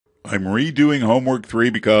I'm redoing homework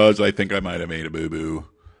 3 because I think I might have made a boo-boo.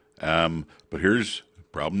 But here's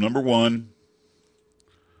problem number 1.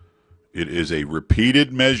 It is a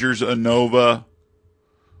repeated measures ANOVA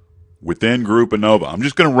within group ANOVA. I'm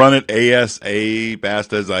just going to run it as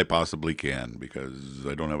fast as I possibly can because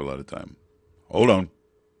I don't have a lot of time. Hold on.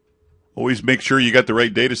 Always make sure you got the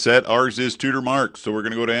right data set. Ours is Tudor Marks, so we're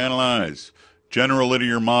going to go to Analyze. General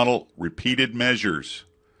linear model, repeated measures.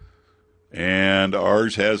 And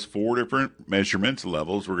ours has 4 different measurements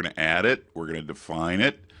levels. We're going to add it. We're going to define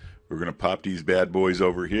it. We're going to pop these bad boys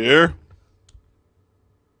over here.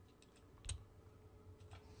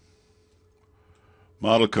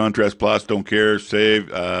 Model, contrast, plots, don't care.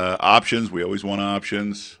 Save. Options, we always want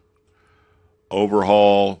options.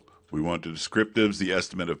 Overhaul, we want the descriptives, the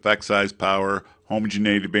estimate of effect size, power,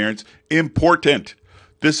 homogeneity variance. Important.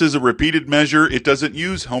 This is a repeated measure. It doesn't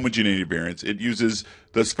use homogeneity variance. It uses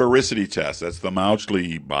the sphericity test. That's the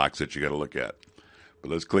Mauchly box that you got to look at.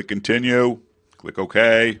 But let's click continue. Click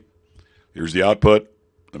OK. Here's the output.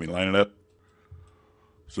 Let me line it up.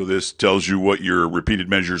 So this tells you what your repeated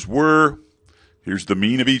measures were. Here's the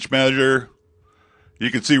mean of each measure.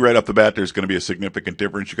 You can see right off the bat there's going to be a significant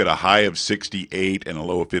difference. You got a high of 68 and a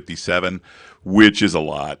low of 57, which is a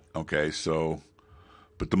lot. Okay, so,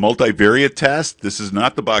 but the multivariate test, this is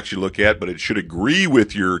not the box you look at, but it should agree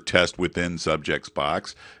with your test within subjects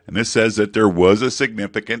box. And this says that there was a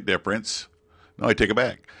significant difference. No, I take it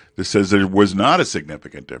back. This says there was not a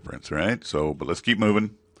significant difference, right? So, but let's keep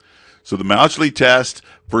moving. So the Mauchly test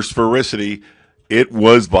for sphericity, it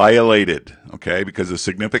was violated, okay, because the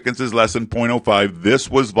significance is less than 0.05. This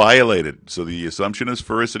was violated. So the assumption of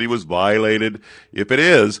sphericity was violated. If it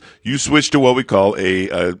is, you switch to what we call a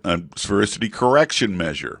sphericity correction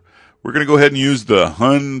measure. We're going to go ahead and use the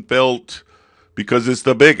Hunfeld because it's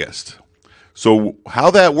the biggest. So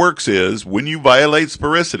how that works is when you violate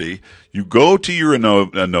sphericity, you go to your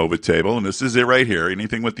ANOVA table, and this is it right here.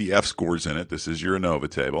 Anything with the F scores in it, this is your ANOVA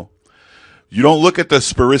table. You don't look at the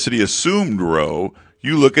sphericity assumed row.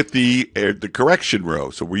 You look at the correction row.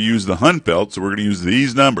 So we use the Hunfeld, so we're going to use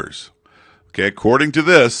these numbers. Okay, according to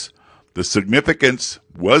this, the significance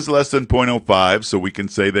was less than 0.05, so we can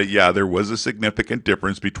say that, yeah, there was a significant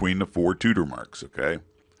difference between the 4 Tudor marks, okay?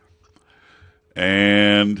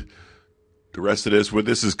 And the rest of this, well,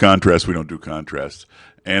 this is contrast. We don't do contrast.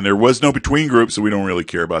 And there was no between group, so we don't really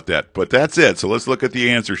care about that. But that's it. So let's look at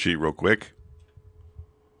the answer sheet real quick.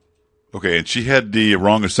 Okay, and she had the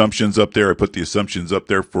wrong assumptions up there. I put the assumptions up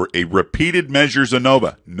there for a repeated measures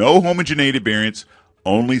ANOVA. No homogeneity variance,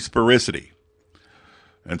 only sphericity.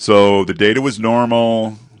 And so the data was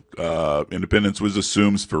normal. Independence was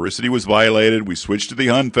assumed. Sphericity was violated. We switched to the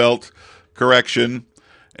Hunfeld correction,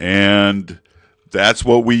 and that's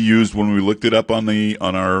what we used when we looked it up on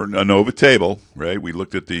our ANOVA table, right? We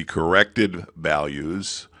looked at the corrected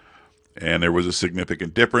values, and there was a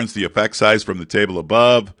significant difference. The effect size from the table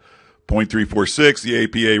above, 0.346. The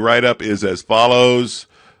APA write-up is as follows.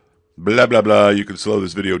 Blah, blah, blah. You can slow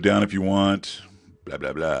this video down if you want. Blah,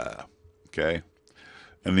 blah, blah. Okay.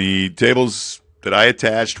 And the tables that I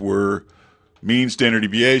attached were mean standard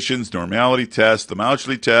deviations, normality test, the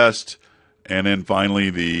Mauchly test, and then finally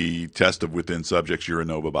the test of within subjects, your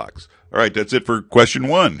ANOVA box. All right, that's it for question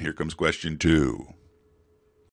 1. Here comes question 2.